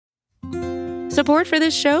Support for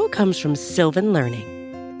this show comes from Sylvan Learning.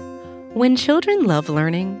 When children love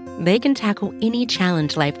learning, they can tackle any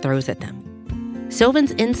challenge life throws at them.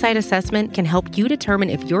 Sylvan's Insight Assessment can help you determine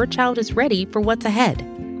if your child is ready for what's ahead.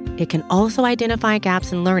 It can also identify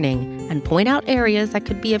gaps in learning and point out areas that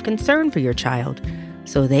could be of concern for your child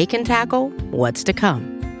so they can tackle what's to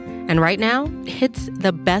come. And right now, it's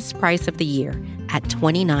the best price of the year at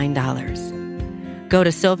 $29. Go to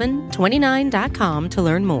sylvan29.com to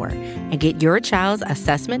learn more and get your child's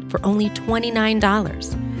assessment for only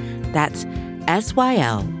 $29. That's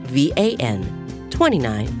SYLVAN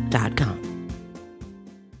 29.com.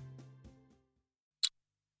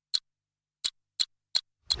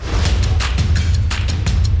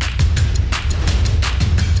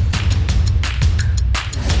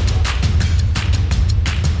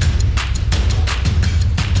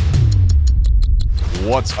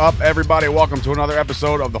 What's up, everybody? Welcome to another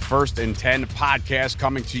episode of the First and 10 podcast,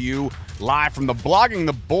 coming to you live from the Blogging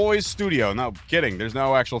the Boys studio. No kidding. There's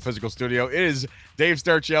no actual physical studio. It is Dave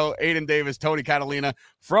Sturchill, Aiden Davis, Tony Catalina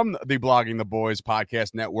from the Blogging the Boys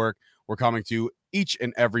podcast network. We're coming to you each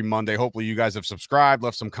and every Monday. Hopefully you guys have subscribed,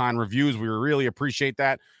 left some kind reviews. We really appreciate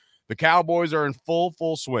that. The Cowboys are in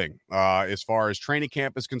full swing as far as training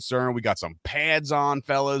camp is concerned. We got some pads on,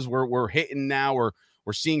 fellas. We're hitting now.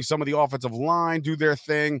 We're seeing some of the offensive line do their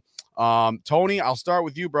thing. Tony, I'll start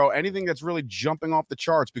with you, bro. Anything that's really jumping off the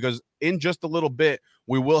charts? Because in just a little bit,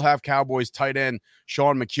 we will have Cowboys tight end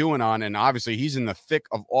Sean McKeon on, and obviously he's in the thick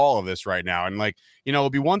of all of this right now. And,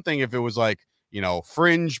 it'd be one thing if it was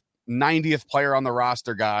fringe 90th player on the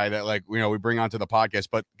roster guy that we bring onto the podcast.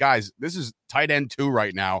 But guys, this is tight end 2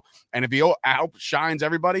 right now. And if he outshines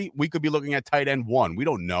everybody, we could be looking at tight end 1. We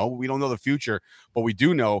don't know. We don't know the future, but we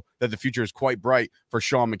do know that the future is quite bright for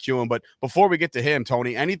Sean McKeon. But before we get to him,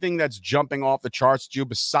 Tony, anything that's jumping off the charts to you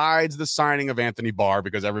besides the signing of Anthony Barr,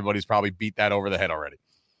 because everybody's probably beat that over the head already?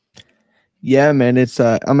 Yeah, man, it's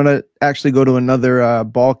I'm gonna actually go to another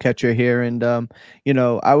ball catcher here, and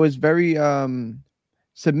I was very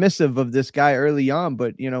submissive of this guy early on,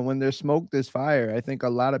 but when there's smoke, there's fire. I think a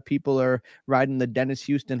lot of people are riding the Dennis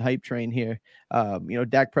Houston hype train here.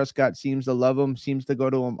 Dak Prescott seems to love him, seems to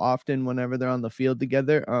go to him often whenever they're on the field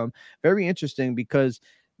together. Very interesting because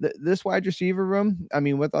this wide receiver room, I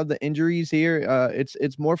mean, with all the injuries here,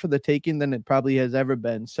 it's more for the taking than it probably has ever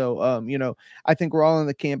been. So, I think we're all in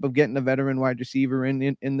the camp of getting a veteran wide receiver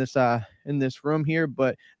in this room here.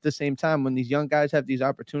 But at the same time, when these young guys have these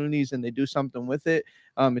opportunities and they do something with it,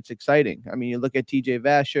 it's exciting. I mean, you look at TJ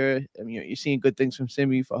Vasher. I mean, you're seeing good things from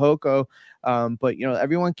Simi Fehoko. But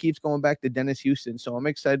everyone keeps going back to Dennis Houston. So I'm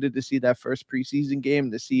excited to see that first preseason game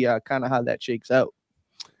to see kind of how that shakes out.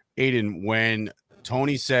 Aiden, when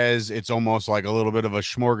Tony says it's almost like a little bit of a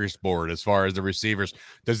smorgasbord as far as the receivers,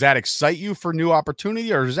 does that excite you for new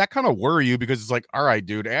opportunity, or does that kind of worry you because it's like, all right,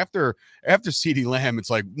 dude, after CeeDee Lamb,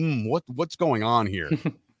 it's like, what's going on here?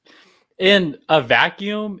 In a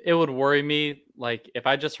vacuum, it would worry me. Like if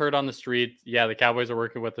I just heard on the street, yeah, the Cowboys are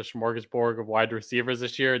working with a smorgasbord of wide receivers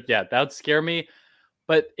this year, yeah, that would scare me.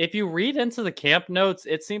 But if you read into the camp notes,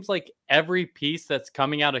 it seems like every piece that's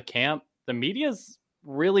coming out of camp, the media's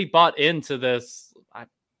really bought into this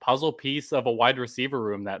puzzle piece of a wide receiver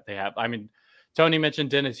room that they have. I mean, Tony mentioned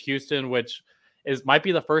Dennis Houston, which might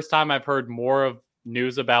be the first time I've heard more of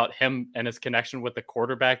news about him and his connection with the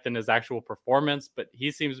quarterback than his actual performance, but he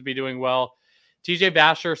seems to be doing well. TJ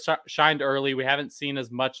Vasher shined early. We haven't seen as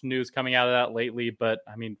much news coming out of that lately, but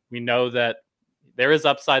I mean, we know that there is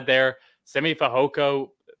upside there. Simi Fehoko,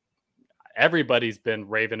 everybody's been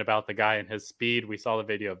raving about the guy and his speed. We saw the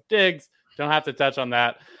video of Diggs. Don't have to touch on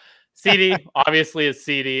that. CD obviously is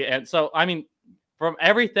CD. And so, I mean, from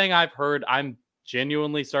everything I've heard, I'm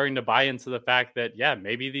genuinely starting to buy into the fact that, yeah,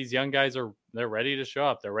 maybe these young guys they're ready to show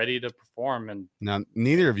up. They're ready to perform. And now,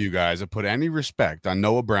 neither of you guys have put any respect on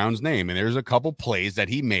Noah Brown's name. And there's a couple plays that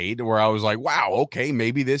he made where I was like, wow, okay,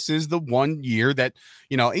 maybe this is the one year that,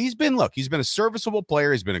 he's been a serviceable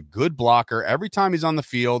player. He's been a good blocker. Every time he's on the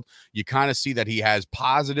field, you kind of see that he has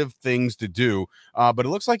positive things to do. But it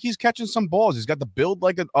looks like he's catching some balls. He's got the build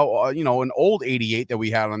like an old 88 that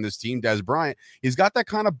we had on this team, Des Bryant. He's got that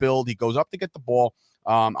kind of build. He goes up to get the ball.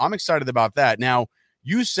 I'm excited about that. Now,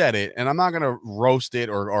 you said it, and I'm not going to roast it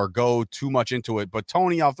or go too much into it, but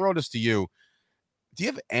Tony, I'll throw this to you. Do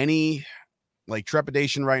you have any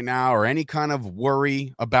trepidation right now or any kind of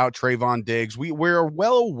worry about Trayvon Diggs? We're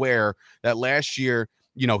well aware that last year,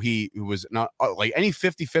 he was not any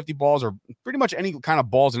 50-50 balls or pretty much any kind of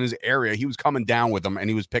balls in his area. He was coming down with them and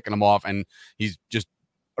he was picking them off, and he's just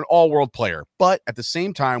an all-world player. But at the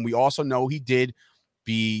same time, we also know he did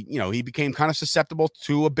he became kind of susceptible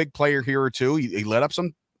to a big player here or two. He let up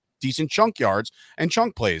some decent chunk yards and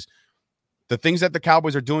chunk plays. The things that the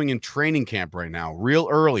Cowboys are doing in training camp right now, real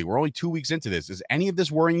early. We're only 2 weeks into this. Is any of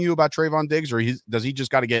this worrying you about Trayvon Diggs, or does he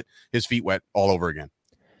just got to get his feet wet all over again?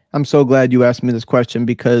 I'm so glad you asked me this question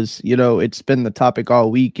because, it's been the topic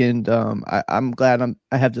all week, and I'm glad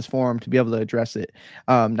I have this forum to be able to address it.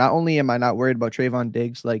 Not only am I not worried about Trayvon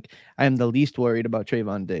Diggs, like I am the least worried about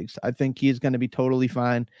Trayvon Diggs. I think he's going to be totally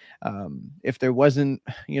fine. If there wasn't,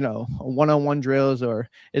 one-on-one drills or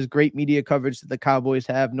as great media coverage that the Cowboys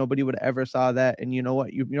have, nobody would ever saw that. And you know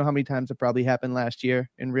what? You know how many times it probably happened last year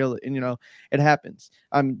and it happens.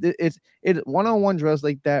 It's one-on-one drills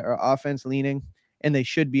like that are offense leaning. And they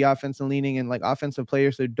should be offensive leaning, and like offensive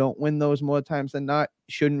players that don't win those more times than not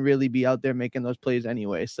shouldn't really be out there making those plays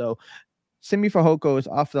anyway. So Simi Fehoko is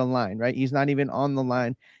off the line, right? He's not even on the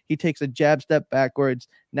line. He takes a jab step backwards.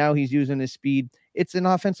 Now he's using his speed. It's an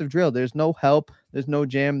offensive drill. There's no help. There's no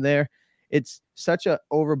jam there. It's such a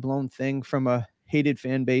overblown thing from a hated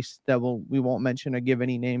fan base that we won't mention or give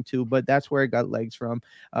any name to, but that's where it got legs from.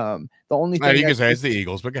 The only thing you can say it's the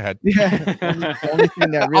Eagles, but go ahead. Yeah, the only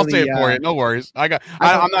thing that really, I'll say it for you. No worries.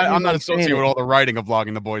 I'm not associated with all the writing of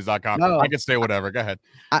bloggingtheboys.com. No, I can say whatever. Go ahead.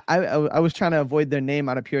 I was trying to avoid their name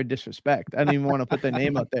out of pure disrespect. I didn't even want to put their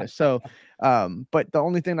name out there. So, but the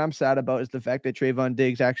only thing I'm sad about is the fact that Trayvon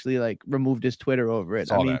Diggs actually removed his Twitter over it.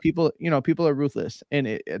 People are ruthless, and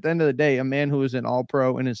at the end of the day, a man who is an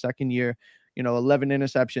All-Pro in his second year, 11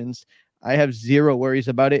 interceptions. I have zero worries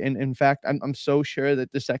about it. And in fact, I'm so sure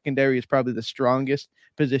that the secondary is probably the strongest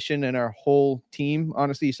position in our whole team.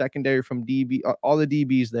 Honestly, secondary from DB, all the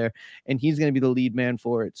DBs there, and he's going to be the lead man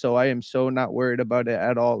for it. So I am so not worried about it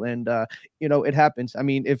at all. And, it happens. I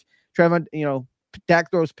mean, if Trevor,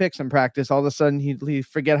 Dak throws picks in practice, all of a sudden he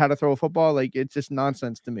forget how to throw a football. Like, it's just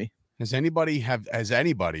nonsense to me. Has anybody,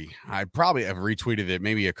 I probably have retweeted it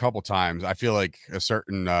maybe a couple times. I feel like a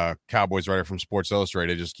certain Cowboys writer from Sports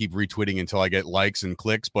Illustrated just keep retweeting until I get likes and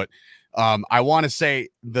clicks. But I want to say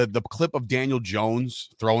the clip of Daniel Jones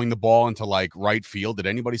throwing the ball into right field. Did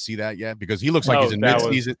anybody see that yet? Because he looks like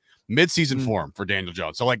he's in mid-season form for Daniel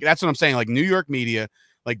Jones. So that's what I'm saying. New York media,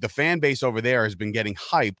 the fan base over there has been getting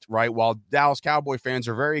hyped, right? While Dallas Cowboy fans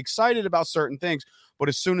are very excited about certain things. But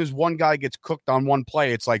as soon as one guy gets cooked on one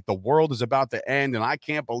play, it's like the world is about to end. And I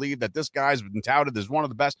can't believe that this guy's been touted as one of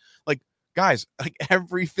the best. Guys,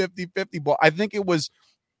 every 50-50 ball, I think it was,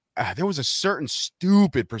 there was a certain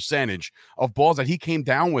stupid percentage of balls that he came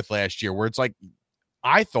down with last year where it's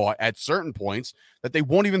I thought at certain points that they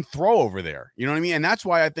won't even throw over there. You know what I mean? And that's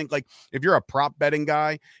why I think if you're a prop betting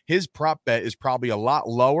guy, his prop bet is probably a lot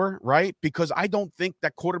lower, right? Because I don't think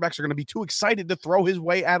that quarterbacks are going to be too excited to throw his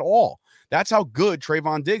way at all. That's how good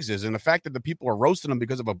Trayvon Diggs is. And the fact that the people are roasting him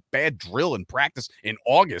because of a bad drill in practice in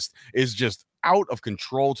August is just out of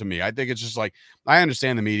control to me. I think it's just I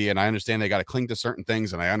understand the media and I understand they got to cling to certain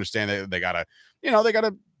things. And I understand that they got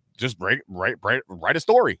to, just write a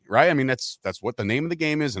story, right? I mean, that's what the name of the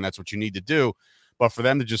game is, and that's what you need to do. But for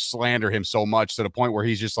them to just slander him so much to the point where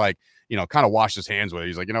he's just kind of washed his hands with it.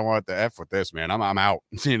 He's like, you know what, the F with this, man. I'm out.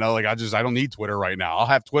 I don't need Twitter right now. I'll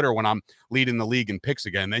have Twitter when I'm leading the league in picks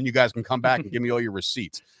again. Then you guys can come back and give me all your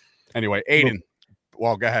receipts. Anyway, Aiden,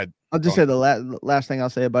 well, go ahead. I'll just say the last thing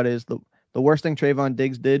I'll say about it is the worst thing Trayvon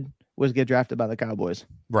Diggs did was get drafted by the Cowboys.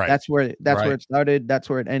 Right. That's where it started. That's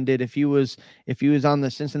where it ended. If he was on the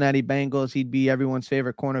Cincinnati Bengals, he'd be everyone's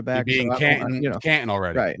favorite cornerback. He'd be in Canton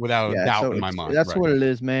already, right? Without a doubt in my mind. That's what it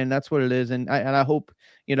is, man. That's what it is. And I hope,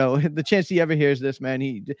 the chance he ever hears this, man,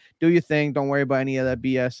 do your thing. Don't worry about any of that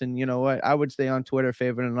BS. And you know what? I would stay on Twitter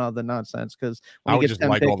favoring all the nonsense because I would just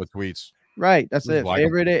all the tweets. Right. That's it.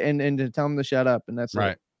 Favorite it and tell them to shut up. And that's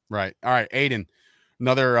right. it. Right. All right, Aiden.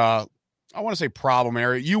 Another I want to say problem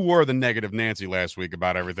area. You were the negative Nancy last week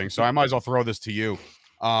about everything, so I might as well throw this to you.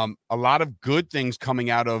 A lot of good things coming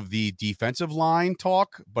out of the defensive line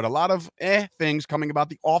talk, but a lot of things coming about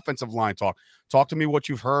the offensive line talk. Talk to me what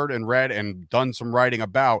you've heard and read and done some writing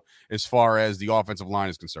about as far as the offensive line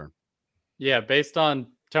is concerned. Yeah, based on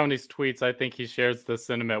Tony's tweets, I think he shares this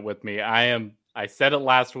sentiment with me. I said it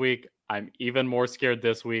last week. I'm even more scared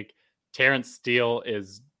this week. Terrence Steele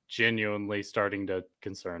is genuinely starting to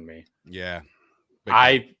concern me. Yeah.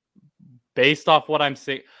 Based off what I'm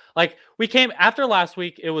seeing, we came after last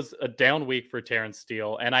week, it was a down week for Terrence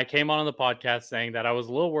Steele. And I came on the podcast saying that I was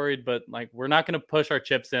a little worried, but we're not going to push our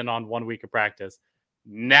chips in on 1 week of practice.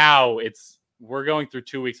 Now we're going through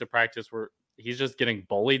 2 weeks of practice where he's just getting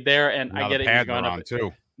bullied there. And now I get it. He's going up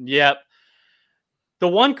too. Yep. The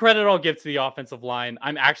one credit I'll give to the offensive line,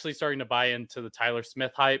 I'm actually starting to buy into the Tyler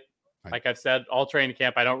Smith hype. Right. Like I've said, all training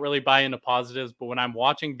camp, I don't really buy into positives, but when I'm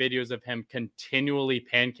watching videos of him continually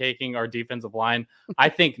pancaking our defensive line, I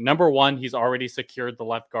think number one, he's already secured the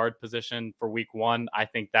left guard position for week 1. I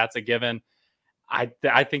think that's a given.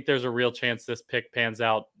 I think there's a real chance this pick pans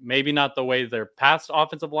out. Maybe not the way their past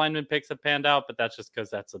offensive lineman picks have panned out, but that's just because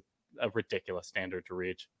that's a ridiculous standard to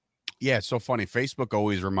reach. Yeah, it's so funny. Facebook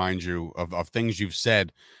always reminds you of things you've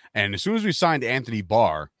said. And as soon as we signed Anthony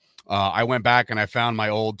Barr, I went back and I found my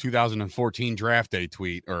old 2014 draft day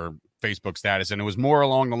tweet or Facebook status. And it was more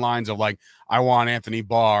along the lines of like, I want Anthony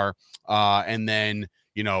Barr. And then,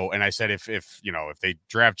 and I said, if they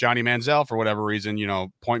draft Johnny Manziel for whatever reason,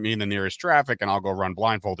 point me in the nearest traffic and I'll go run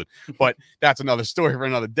blindfolded. But that's another story for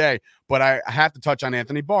another day. But I have to touch on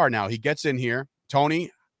Anthony Barr now. He gets in here.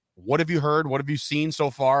 Tony, what have you heard? What have you seen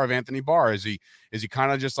so far of Anthony Barr? Is he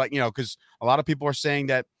kind of just like, because a lot of people are saying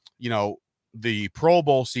that, the Pro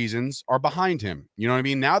Bowl seasons are behind him. You know what I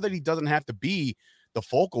mean? Now that he doesn't have to be the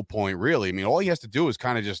focal point, really. I mean, all he has to do is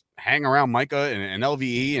kind of just hang around Micah and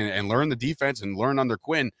LVE and learn the defense and learn under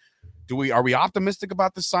Quinn. Are we optimistic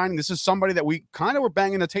about this signing? This is somebody that we kind of were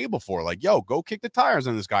banging the table for. Like, yo, go kick the tires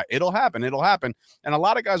on this guy. It'll happen. It'll happen. And a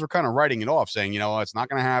lot of guys were kind of writing it off, saying, it's not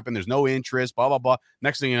going to happen. There's no interest, blah, blah, blah.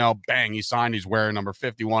 Next thing you know, bang, he signed. He's wearing number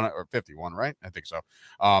 51 or 51, right? I think so.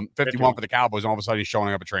 51 for the Cowboys. And all of a sudden he's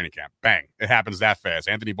showing up at training camp. Bang. It happens that fast.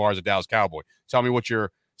 Anthony Barr is a Dallas Cowboy. Tell me what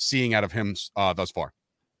you're seeing out of him thus far.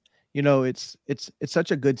 It's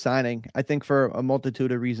such a good signing, I think, for a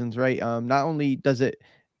multitude of reasons, right? Not only does it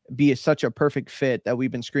be such a perfect fit that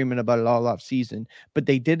we've been screaming about it all off season, but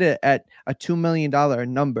they did it at a $2 million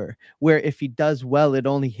number where if he does well, it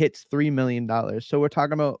only hits $3 million. So we're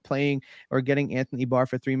talking about playing or getting Anthony Barr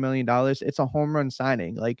for $3 million. It's a home run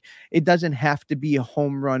signing. Like, it doesn't have to be a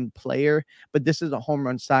home run player, but this is a home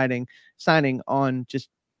run signing on just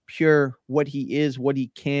pure what he is, what he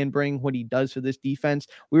can bring, what he does for this defense.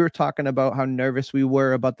 We were talking about how nervous we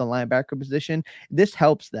were about the linebacker position. This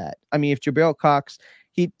helps that. I mean, if Jabril Cox,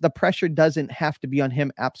 the pressure doesn't have to be on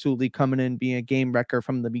him absolutely coming in being a game wrecker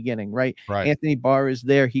from the beginning, right? Anthony Barr is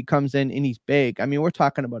there. He comes in and he's big. I mean, we're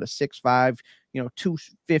talking about a 6'5",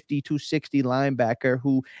 250, 260 linebacker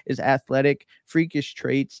who is athletic, freakish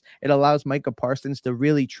traits. It allows Micah Parsons to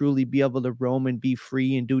really, truly be able to roam and be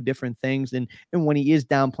free and do different things. And when he is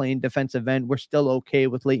down playing defensive end, we're still okay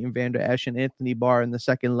with Leighton Vander Esch and Anthony Barr in the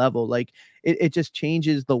second level. Like, it just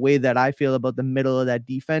changes the way that I feel about the middle of that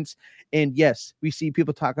defense. And yes, we see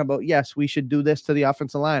people talking about, yes, we should do this to the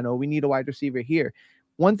offensive line, or we need a wide receiver here.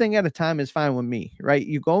 One thing at a time is fine with me, right?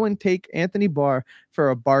 You go and take Anthony Barr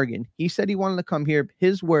for a bargain. He said he wanted to come here.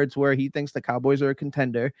 His words were he thinks the Cowboys are a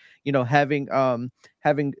contender. Having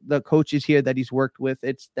the coaches here that he's worked with,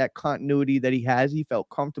 it's that continuity that he has. He felt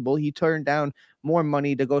comfortable. He turned down more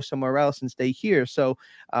money to go somewhere else and stay here. So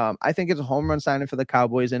I think it's a home run signing for the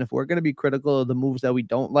Cowboys. And if we're going to be critical of the moves that we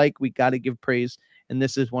don't like, we got to give praise. And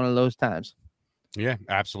this is one of those times. Yeah,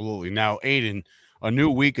 absolutely. Now, Aiden, a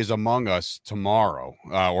new week is among us tomorrow,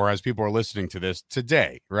 or as people are listening to this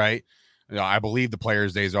today, right? I believe the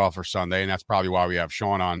Players' Day is off for Sunday, and that's probably why we have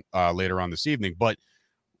Sean on later on this evening. But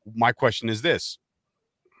my question is this: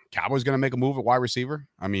 Cowboys going to make a move at wide receiver?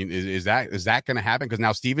 I mean, is that going to happen? Because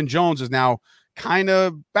now Stephen Jones is now kind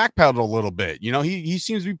of backpedaled a little bit. He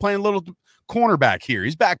seems to be playing a little cornerback here.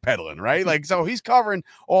 He's backpedaling, right? Like, so he's covering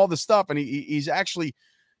all the stuff, and he's actually.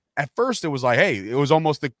 At first, it was like, hey, it was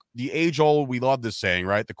almost the age-old, we love this saying,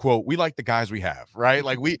 right? The quote, we like the guys we have, right?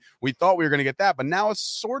 Like, we thought we were going to get that, but now it's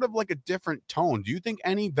sort of like a different tone. Do you think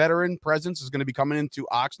any veteran presence is going to be coming into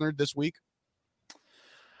Oxnard this week?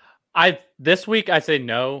 This week, I say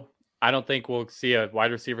no. I don't think we'll see a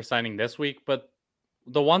wide receiver signing this week, but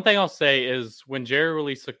the one thing I'll say is when Jerry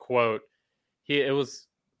released a quote, it's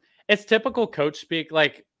typical coach speak.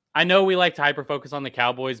 Like, I know we like to hyper-focus on the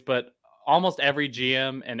Cowboys, but almost every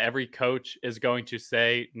GM and every coach is going to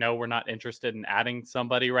say, no, we're not interested in adding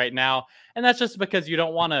somebody right now. And that's just because you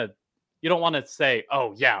don't want to say,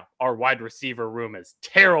 oh yeah, our wide receiver room is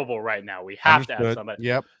terrible right now. We have to add somebody.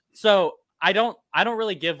 Yep. So I don't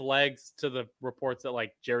really give legs to the reports that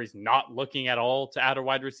like Jerry's not looking at all to add a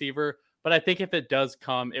wide receiver. But I think if it does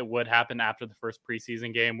come, it would happen after the first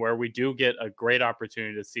preseason game where we do get a great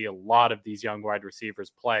opportunity to see a lot of these young wide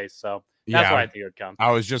receivers play. So that's why I think it would come.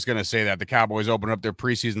 I was just going to say that the Cowboys open up their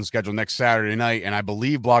preseason schedule next Saturday night, and I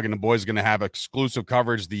believe Blogging the Boys is going to have exclusive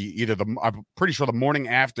coverage I'm pretty sure the morning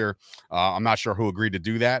after. I'm not sure who agreed to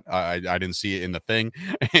do that. I didn't see it in the thing,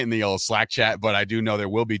 in the old Slack chat, but I do know there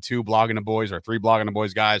will be 2 Blogging the Boys or 3 Blogging the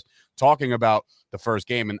Boys guys talking about the first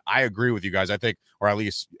game. And I agree with you guys. I think, or at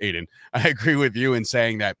least Aiden, I agree with you in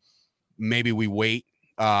saying that maybe we wait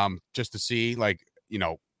just to see, like,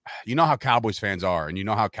 you know how Cowboys fans are, and you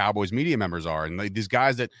know how Cowboys media members are, and these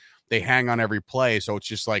guys that they hang on every play. So it's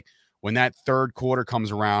just like when that third quarter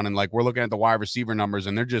comes around, and like we're looking at the wide receiver numbers,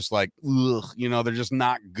 and they're just like, ugh, they're just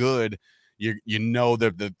not good. You know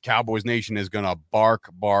that the Cowboys Nation is gonna bark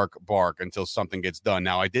until something gets done.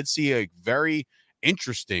 Now, I did see a very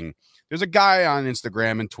interesting. There's a guy on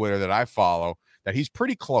Instagram and Twitter that I follow that he's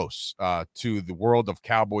pretty close to the world of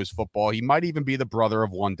Cowboys football. He might even be the brother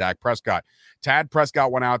of one Dak Prescott. Tad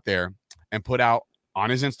Prescott went out there and put out on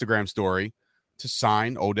his Instagram story to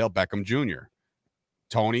sign Odell Beckham Jr.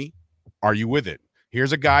 Tony, are you with it?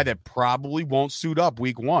 Here's a guy that probably won't suit up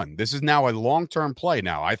week one. This is now a long-term play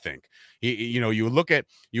now, I think. You would look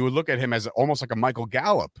at him as almost like a Michael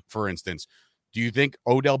Gallup, for instance. Do you think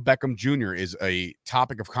Odell Beckham Jr. is a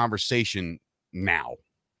topic of conversation now?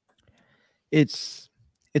 It's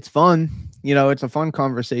fun. It's a fun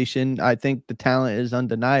conversation. I think the talent is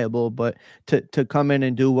undeniable, but to come in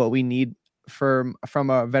and do what we need from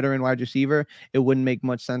a veteran wide receiver, it wouldn't make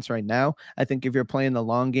much sense right now. I think if you're playing the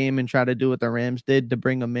long game and try to do what the Rams did to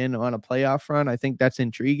bring them in on a playoff run, I think that's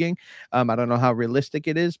intriguing. I don't know how realistic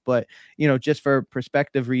it is, but just for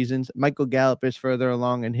perspective reasons, Michael Gallup is further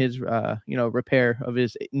along in his repair of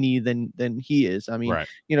his knee than he is. I mean, right.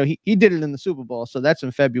 He did it in the Super Bowl, so that's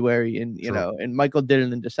in February, and True. and Michael did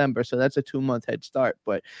it in December, so that's a 2-month head start.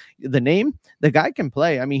 But the guy can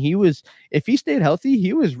play. I mean, if he stayed healthy,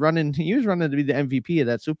 he was running to be the MVP of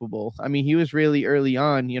that Super Bowl. I mean, he was really early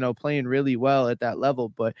on, playing really well at that level.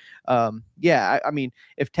 But I mean,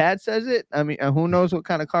 if Tad says it, I mean, who knows what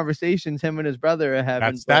kind of conversations him and his brother are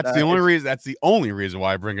having. That's the only reason. That's the only reason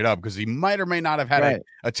why I bring it up, because he might or may not have had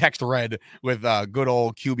a text read with good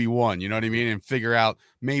old QB1. You know what I mean? And figure out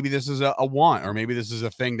maybe this is a want, or maybe this is a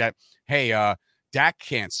thing that, hey, Dak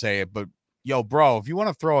can't say it, but yo, bro, if you want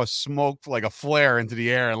to throw a smoke, like a flare into the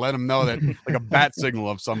air and let them know that, like a bat signal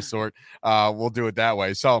of some sort, we'll do it that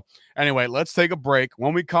way. So anyway, let's take a break.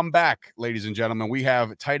 When we come back, ladies and gentlemen, we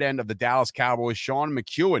have tight end of the Dallas Cowboys, Sean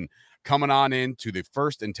McKeon, coming on into the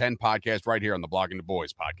First and 10 podcast right here on the Blogging the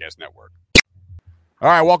Boys Podcast Network. All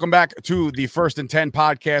right, welcome back to the First and 10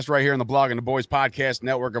 podcast right here on the Blogging the Boys Podcast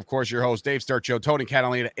Network. Of course, your host, Dave Sturcho, Tony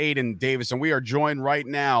Catalina, Aiden Davis, and we are joined right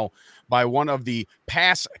now by one of the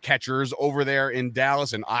pass catchers over there in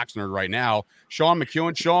Dallas and Oxnard right now, Sean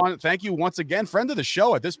McKeon. Sean, thank you once again, friend of the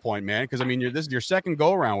show at this point, man, because, I mean, this is your second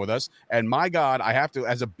go-around with us, and my God, I have to,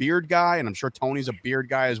 as a beard guy, and I'm sure Tony's a beard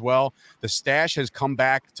guy as well, the stash has come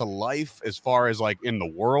back to life as far as, like, in the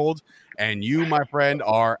world, and you, my friend,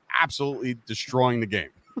 are absolutely destroying the game.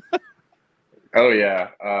 Oh, yeah.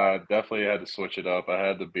 Definitely had to switch it up. I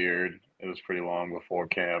had the beard. It was pretty long before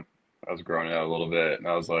camp. I was growing it out a little bit, and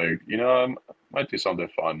I was like, I might do something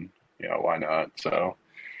fun. Why not? So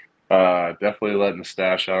definitely letting the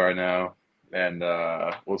stash out right now, and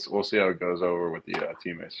we'll see how it goes over with the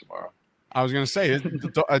teammates tomorrow. I was going to say,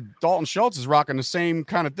 Dalton Schultz is rocking the same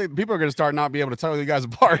kind of thing. People are going to start not being able to tell you guys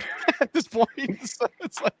apart at this point. So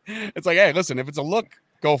it's like, hey, listen, if it's a look,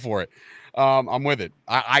 go for it. I'm with it.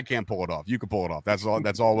 I can't pull it off. You can pull it off. That's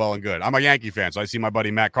all well and good. I'm a Yankee fan, so I see my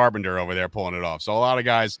buddy Matt Carpenter over there pulling it off. So a lot of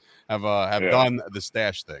guys have done the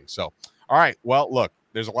stash thing. So, all right. Well, look,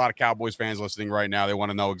 there's a lot of Cowboys fans listening right now. They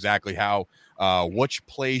want to know exactly how which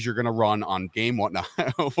plays you're going to run on game one,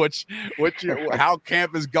 how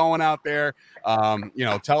camp is going out there.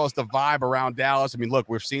 Tell us the vibe around Dallas. I mean, look,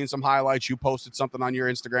 we've seen some highlights. You posted something on your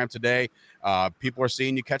Instagram today. People are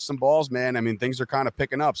seeing you catch some balls, man. I mean, things are kind of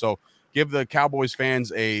picking up. So give the Cowboys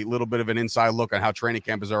fans a little bit of an inside look on how training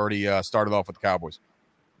camp has already started off with the Cowboys.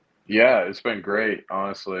 Yeah, it's been great,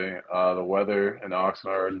 honestly. The weather in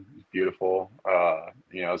Oxnard is beautiful.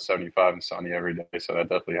 It's 75 and sunny every day, so that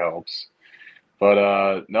definitely helps.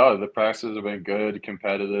 But no, the practices have been good,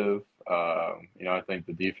 competitive. I think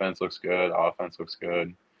the defense looks good, offense looks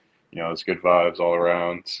good. It's good vibes all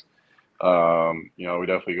around. We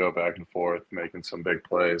definitely go back and forth, making some big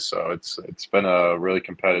plays. So it's been a really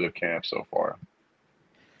competitive camp so far.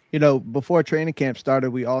 Before training camp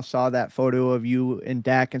started, we all saw that photo of you and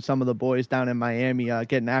Dak and some of the boys down in Miami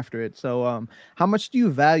getting after it. So how much do you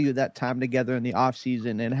value that time together in the off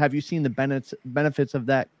season? And have you seen the benefits of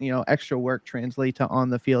that, extra work translate to on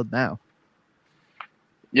the field now?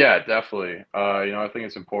 Yeah, definitely. I think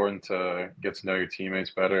it's important to get to know your teammates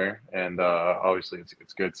better. And obviously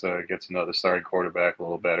it's good to get to know the starting quarterback a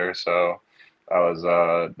little better. So I was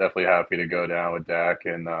definitely happy to go down with Dak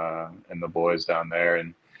and the boys down there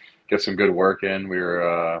and get some good work in. We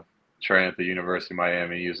were training at the University of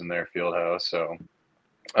Miami using their field house. So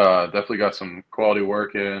definitely got some quality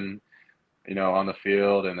work in, on the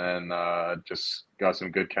field, and then just got some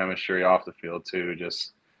good chemistry off the field too,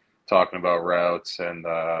 just talking about routes and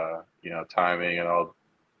timing and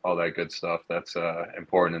all that good stuff that's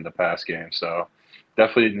important in the pass game. So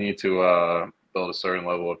definitely need to build a certain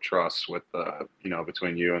level of trust with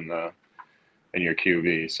between you and your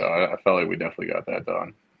QB. So I felt like we definitely got that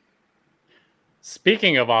done.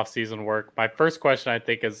 Speaking of off-season work, my first question I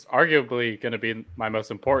think is arguably going to be my most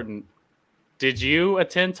important. Did you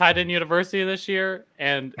attend Titan University this year?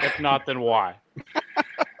 And if not, then why?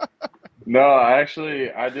 No, I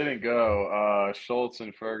didn't go. Schultz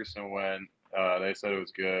and Ferguson went. They said it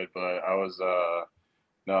was good, but I was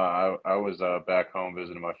back home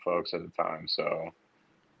visiting my folks at the time. So,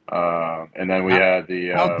 and then we had the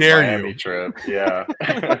how dare Miami you? trip. Yeah,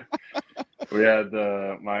 we had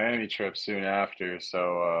the Miami trip soon after.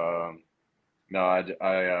 So, no, I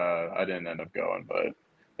didn't end up going, but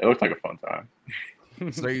it looked like a fun time.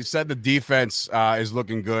 So you said the defense is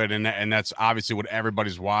looking good, and that's obviously what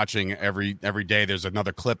everybody's watching every day. There's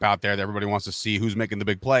another clip out there that everybody wants to see who's making the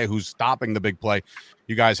big play, who's stopping the big play.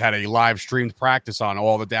 You guys had a live streamed practice on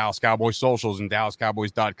all the Dallas Cowboys socials and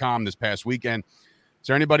DallasCowboys.com this past weekend. Is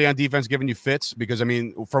there anybody on defense giving you fits? Because, I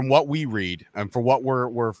mean, from what we read and for what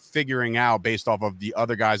we're figuring out based off of the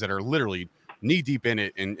other guys that are literally knee-deep in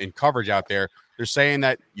it in coverage out there, they're saying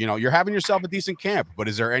that, you're having yourself a decent camp. But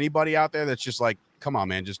is there anybody out there that's just like, come on,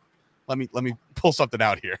 man, just let me pull something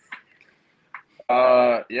out here?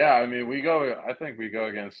 Yeah, I mean, I think we go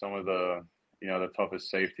against some of the toughest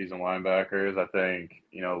safeties and linebackers. I think,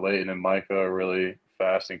 Leighton and Micah are really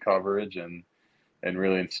fast in coverage and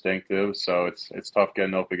really instinctive. So it's tough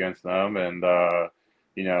getting up against them. And,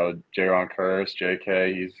 Jaron Curse,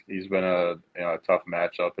 JK, he's been a tough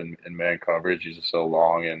matchup in man coverage. He's just so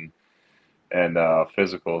long and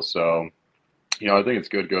physical. So, I think it's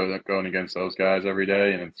good going against those guys every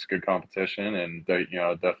day, and it's good competition, and it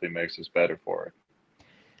definitely makes us better for it.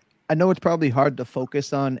 I know it's probably hard to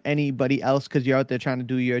focus on anybody else because you're out there trying to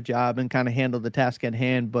do your job and kind of handle the task at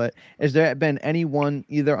hand. But has there been anyone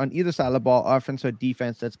either on either side of the ball, offense or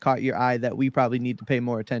defense, that's caught your eye that we probably need to pay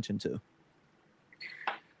more attention to?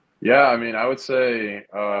 Yeah, I mean, I would say,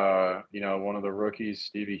 one of the rookies,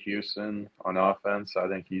 Stevie Houston on offense, I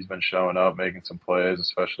think he's been showing up, making some plays,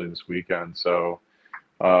 especially this weekend. So,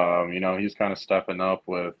 he's kind of stepping up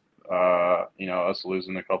with, us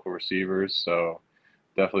losing a couple receivers. So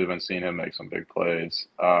definitely been seeing him make some big plays.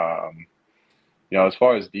 As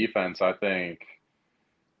far as defense, I think,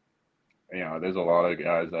 there's a lot of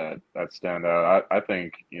guys that stand out. I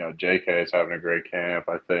think, JK is having a great camp.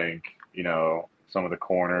 I think, some of the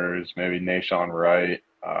corners, maybe Nashawn Wright.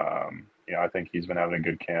 I think he's been having a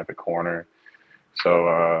good camp at corner.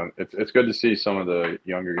 So it's good to see some of the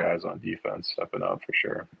younger guys on defense stepping up for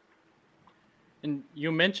sure. And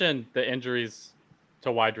you mentioned the injuries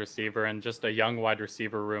to wide receiver and just a young wide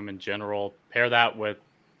receiver room in general. Pair that with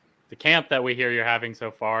the camp that we hear you're having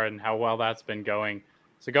so far and how well that's been going.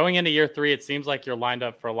 So going into year 3, it seems like you're lined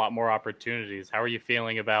up for a lot more opportunities. How are you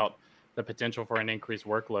feeling about the potential for an increased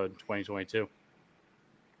workload in 2022?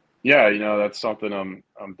 Yeah, that's something I'm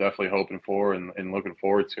definitely hoping for and looking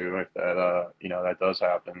forward to if that that does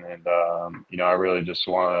happen. And I really just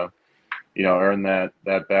want to earn that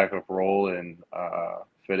backup role and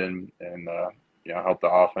fit in and help the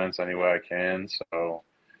offense any way I can. So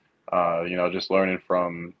just learning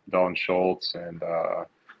from Dalton Schultz and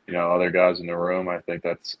other guys in the room, I think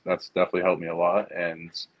that's definitely helped me a lot.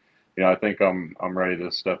 And I think I'm ready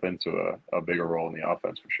to step into a bigger role in the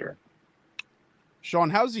offense for sure.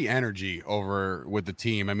 Sean, how's the energy over with the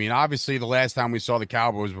team? I mean, obviously the last time we saw the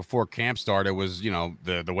Cowboys before camp started was,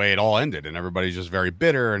 the way it all ended, and everybody's just very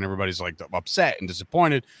bitter and everybody's like upset and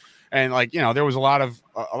disappointed. And there was a lot of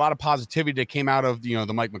positivity that came out of, the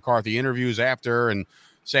Mike McCarthy interviews after and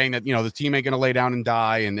saying that, the team ain't going to lay down and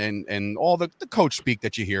die and all the coach speak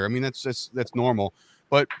that you hear. I mean, that's normal,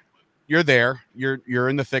 but you're there, you're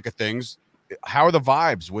in the thick of things. How are the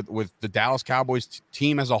vibes with the Dallas Cowboys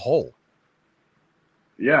team as a whole?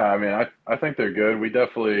 Yeah, I mean, I think they're good. We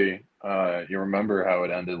definitely, you remember how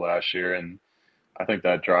it ended last year, and I think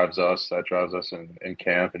that drives us. That drives us in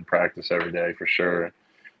camp and practice every day for sure.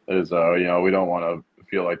 We don't want to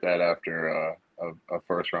feel like that after a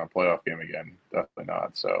first-round playoff game again. Definitely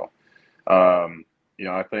not. So,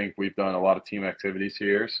 I think we've done a lot of team activities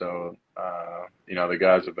here. So, the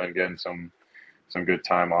guys have been getting some good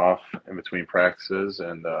time off in between practices,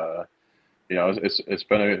 and it's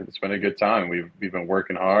been a good time. We've been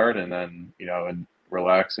working hard, and then and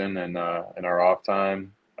relaxing and in our off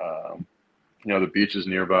time. The beaches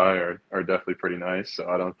nearby are definitely pretty nice. So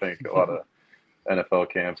I don't think a lot of NFL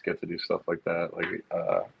camps get to do stuff like that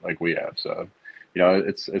like we have. So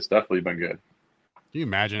it's definitely been good. Can you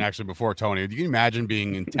imagine actually before Tony? Can you imagine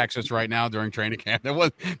being in Texas right now during training camp?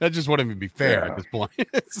 That just wouldn't even be fair at this point.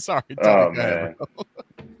 Sorry, Tony. Oh man,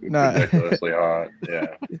 Nah. ridiculously hot. Yeah.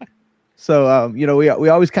 So, we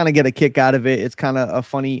always kind of get a kick out of it. It's kind of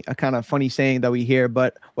a kind of funny saying that we hear,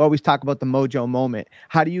 but we always talk about the mojo moment.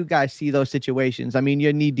 How do you guys see those situations? I mean,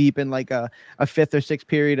 you're knee deep in like a fifth or sixth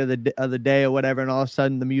period of the day or whatever, and all of a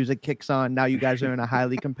sudden the music kicks on. Now you guys are in a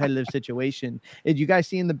highly competitive situation. Is you guys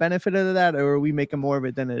seeing the benefit of that, or are we making more of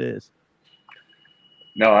it than it is?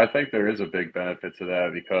 No, I think there is a big benefit to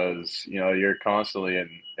that because, you're constantly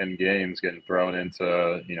in games getting thrown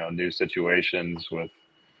into, new situations with,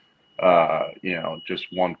 just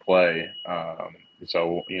one play.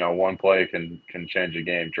 So, one play can change a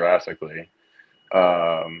game drastically.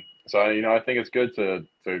 So, I think it's good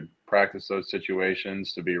to practice those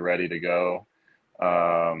situations, to be ready to go,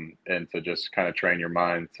 and to just kind of train your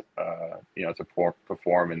mind, to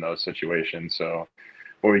perform in those situations. So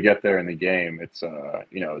when we get there in the game, it's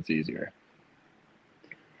easier.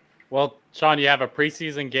 Well, Sean, you have a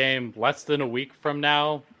preseason game less than a week from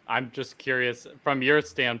now. I'm just curious, from your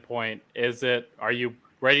standpoint, are you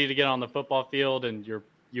ready to get on the football field and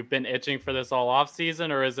you've been itching for this all off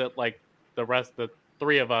season, or is it like the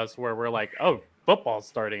three of us where we're like, oh, football's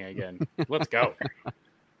starting again, let's go?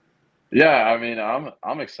 Yeah, I mean,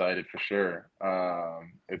 I'm excited for sure.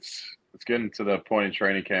 It's getting to the point in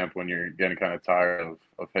training camp when you're getting kind of tired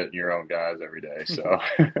of hitting your own guys every day. So,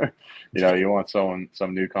 you want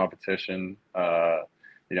some new competition,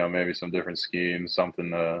 maybe some different schemes,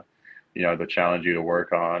 something to challenge you to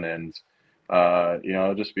work on, and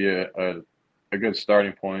just be a good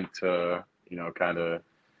starting point to kind of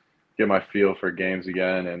get my feel for games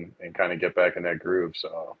again and kind of get back in that groove.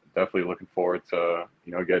 So definitely looking forward to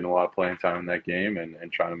getting a lot of playing time in that game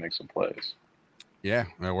and trying to make some plays. Yeah,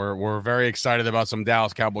 we're very excited about some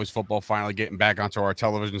Dallas Cowboys football finally getting back onto our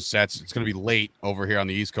television sets. It's going to be late over here on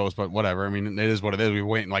the East Coast, but whatever. I mean, it is what it is. We've been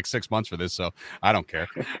waiting like 6 months for this, so I don't care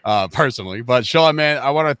personally. But Sean, man,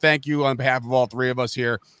 I want to thank you on behalf of all three of us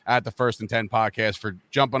here at the First and 10 podcast for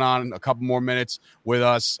jumping on a couple more minutes with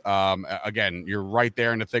us. Again, you're right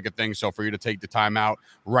there in the thick of things, so for you to take the time out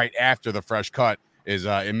right after the fresh cut is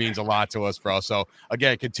it means a lot to us, bro. So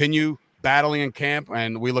again, continue battling in camp,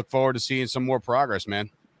 and we look forward to seeing some more progress, man.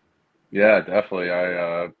 Yeah, definitely.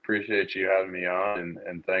 I appreciate you having me on,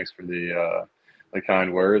 and thanks for the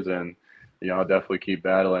kind words. And I'll definitely keep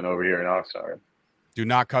battling over here in Oxnard. Do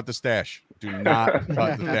not cut the stash. Do not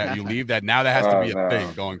cut the stash. You leave that now. That has to be a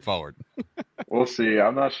thing going forward. We'll see.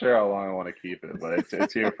 I'm not sure how long I want to keep it, but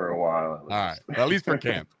it's here for a while. All right, at least for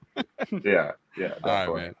camp. Yeah, definitely.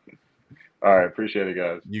 All right, man. All right, appreciate it,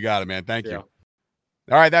 guys. You got it, man. Thank you.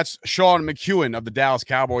 All right, that's Sean McKeon of the Dallas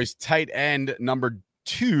Cowboys, tight end number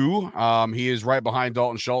 2. He is right behind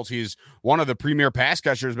Dalton Schultz. He's one of the premier pass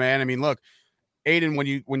catchers, man. I mean, look, Aiden,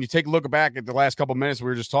 when you take a look back at the last couple of minutes, we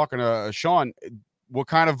were just talking to Sean. What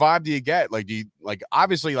kind of vibe do you get? Like, do you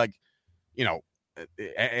obviously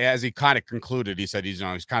as he kind of concluded, he said he's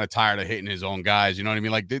kind of tired of hitting his own guys. You know what I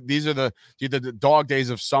mean? Like these are the dog days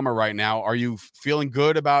of summer right now. Are you feeling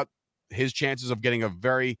good about his chances of getting a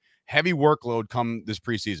very heavy workload come this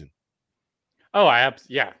preseason? Oh,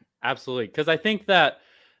 absolutely. Because I think that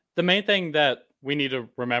the main thing that we need to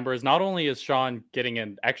remember is not only is Sean getting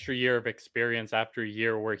an extra year of experience after a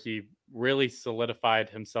year where he really solidified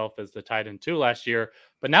himself as the tight end 2 last year,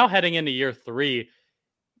 but now heading into year 3,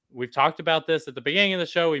 we've talked about this at the beginning of the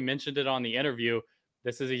show. We mentioned it on the interview.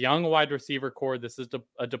 This is a young wide receiver core. This is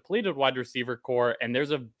a depleted wide receiver core. And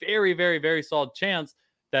there's a very, very, very solid chance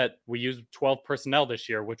that we use 12 personnel this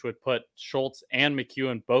year, which would put Schultz and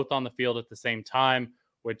McKeon both on the field at the same time,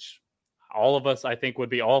 which all of us, I think, would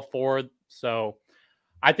be all for. So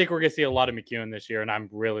I think we're going to see a lot of McKeon this year, and I'm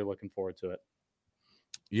really looking forward to it.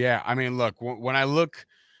 Yeah, I mean, look, when I look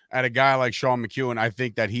at a guy like Sean McKeon, I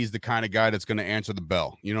think that he's the kind of guy that's going to answer the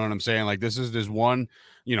bell. You know what I'm saying? Like, this is one,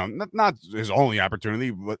 not his only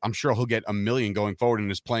opportunity, but I'm sure he'll get a million going forward in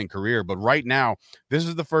his playing career. But right now, this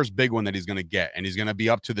is the first big one that he's going to get, and he's going to be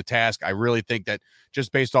up to the task. I really think that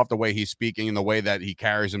just based off the way he's speaking and the way that he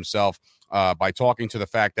carries himself, by talking to the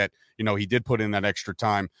fact that, he did put in that extra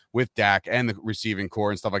time with Dak and the receiving core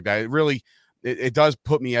and stuff like that, it does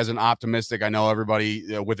put me as an optimistic. I know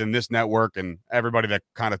everybody within this network and everybody that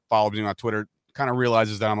kind of follows me on Twitter kind of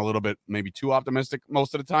realizes that I'm a little bit maybe too optimistic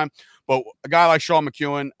most of the time. But a guy like Sean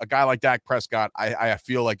McKeon, a guy like Dak Prescott, I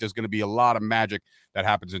feel like there's going to be a lot of magic that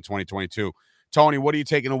happens in 2022. Tony, what are you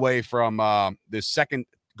taking away from this second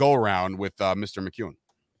go-around with Mr. McKeon?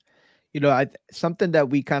 Something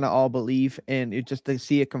that we kind of all believe, and it just to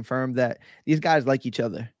see it confirmed that these guys like each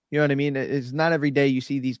other. You know what I mean? It's not every day you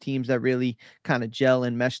see these teams that really kind of gel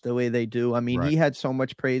and mesh the way they do. I mean, Right. he had so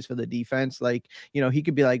much praise for the defense. Like, he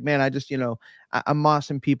could be like, man, I just, I'm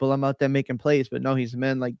mossing people. I'm out there making plays. But no, he's a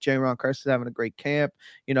man like Jaron Curse is having a great camp.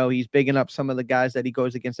 He's bigging up some of the guys that he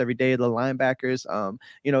goes against every day, the linebackers.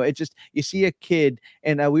 It just, you see a kid,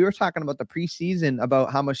 and we were talking about the preseason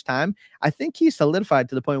about how much time. I think he's solidified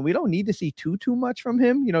to the point we don't need to see too much from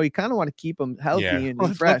him. You kind of want to keep him healthy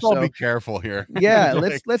and fresh. Let's all be careful here. Yeah,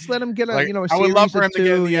 let's let him get a a I would love for him to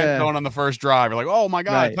get in the end zone on the first drive. You're like, oh my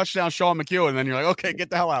god, Right. touchdown, Sean McKeon, and then you're like, okay, get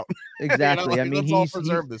the hell out. Exactly. I mean, let's all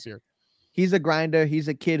preserve this here. He's a grinder. He's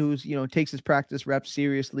a kid who's, takes his practice reps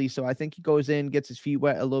seriously. So I think he goes in, gets his feet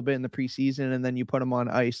wet a little bit in the preseason, and then you put him on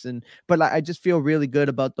ice. But I just feel really good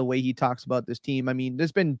about the way he talks about this team. I mean,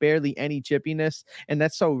 there's been barely any chippiness, and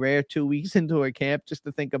that's so rare 2 weeks into a camp, just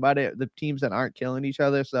to think about it, the teams that aren't killing each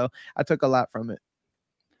other. So I took a lot from it.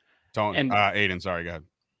 Aiden, sorry, go ahead.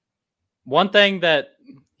 One thing that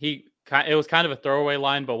it was kind of a throwaway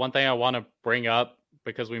line, but one thing I want to bring up,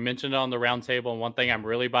 because we mentioned it on the roundtable, and one thing I'm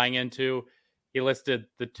really buying into, he listed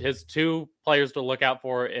his 2 players to look out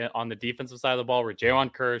for on the defensive side of the ball were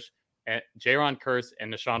Jaron Curse and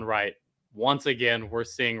Nahshon Wright. Once again, we're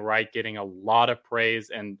seeing Wright getting a lot of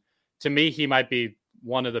praise, and to me, he might be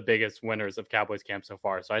one of the biggest winners of Cowboys camp so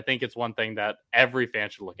far. So I think it's one thing that every fan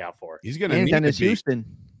should look out for. He's going to need Dennis Houston.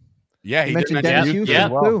 Yeah, he mentioned Dennis Houston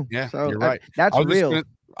too. Yeah, so you're right. That's real.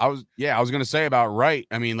 I was going to say about Wright.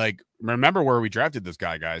 I mean, like, remember where we drafted this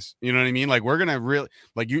guy, guys. You know what I mean? Like, we're going to really,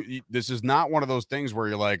 like, you this is not one of those things where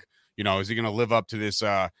you're like, is he going to live up to this? He was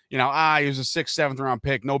a 6th, 7th round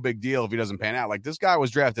pick. No big deal if he doesn't pan out. Like, this guy was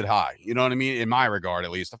drafted high. You know what I mean? In my regard, at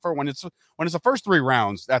least. When it's the first 3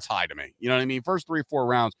 rounds, that's high to me. You know what I mean? First 3, 4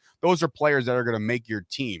 rounds, those are players that are going to make your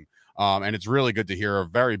team. And it's really good to hear, a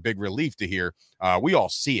very big relief to hear. We all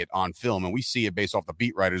see it on film, and we see it based off the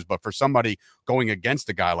beat writers. But for somebody going against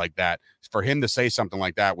a guy like that, for him to say something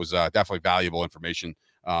like that was definitely valuable information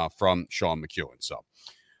from Sean McKeon. So,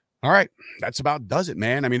 all right, that's about does it,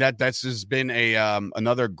 man. I mean, that's has been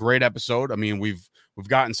another great episode. I mean, we've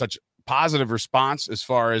gotten such positive response as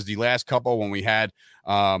far as the last couple when we had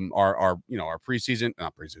our preseason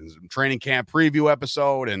training camp preview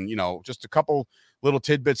episode, and just a couple little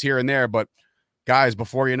tidbits here and there. But guys,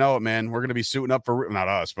 before you know it, man, we're going to be suiting up for, not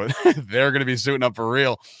us, but they're going to be suiting up for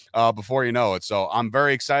real before you know it. So I'm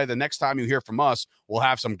very excited. The next time you hear from us, we'll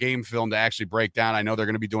have some game film to actually break down. I know they're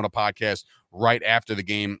going to be doing a podcast right after the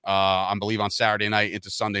game, I believe on Saturday night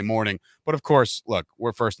into Sunday morning. But of course, look,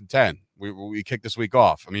 we're 1st and 10. We kick this week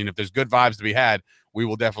off. I mean, if there's good vibes to be had, we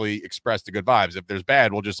will definitely express the good vibes. If there's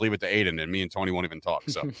bad, we'll just leave it to Aiden, and me and Tony won't even talk.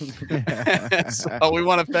 So, so we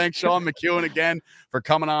want to thank Sean McKeon again for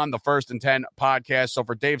coming on the 1st and 10 podcast. So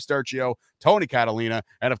for Dave Sturcio, Tony Catalina,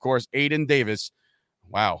 and of course, Aiden Davis.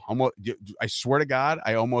 Wow. I swear to God,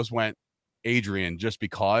 I almost went Adrian just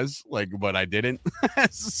because, but I didn't.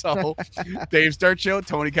 So Dave Sturcio,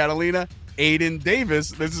 Tony Catalina, Aiden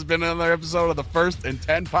Davis. This has been another episode of the 1st and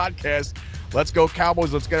 10 podcast. Let's go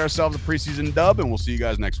Cowboys. Let's get ourselves a preseason dub, and we'll see you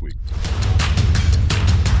guys next week.